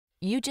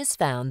You just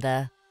found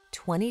the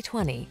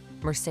 2020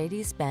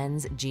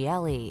 Mercedes-Benz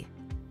GLE.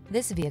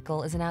 This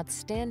vehicle is an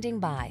outstanding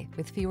buy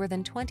with fewer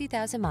than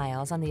 20,000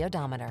 miles on the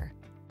odometer.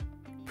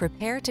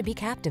 Prepare to be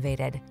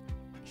captivated.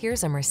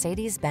 Here's a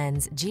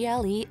Mercedes-Benz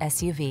GLE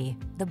SUV,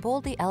 the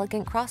boldly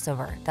elegant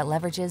crossover that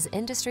leverages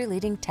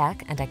industry-leading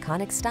tech and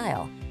iconic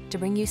style to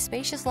bring you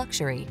spacious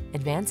luxury,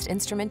 advanced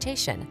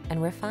instrumentation,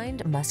 and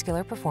refined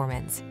muscular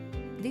performance.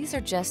 These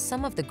are just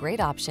some of the great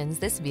options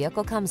this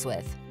vehicle comes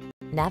with: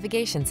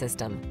 navigation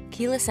system,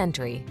 keyless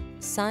entry,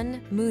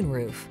 sun,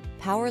 moonroof,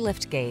 power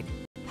liftgate,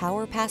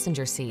 power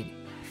passenger seat,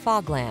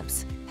 fog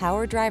lamps,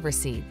 power driver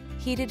seat,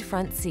 heated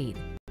front seat,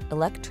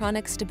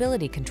 electronic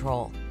stability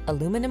control,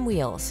 aluminum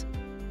wheels.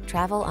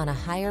 Travel on a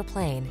higher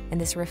plane in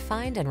this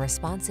refined and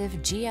responsive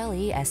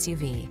GLE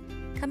SUV.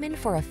 Come in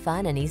for a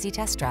fun and easy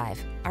test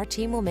drive. Our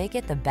team will make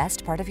it the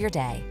best part of your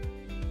day.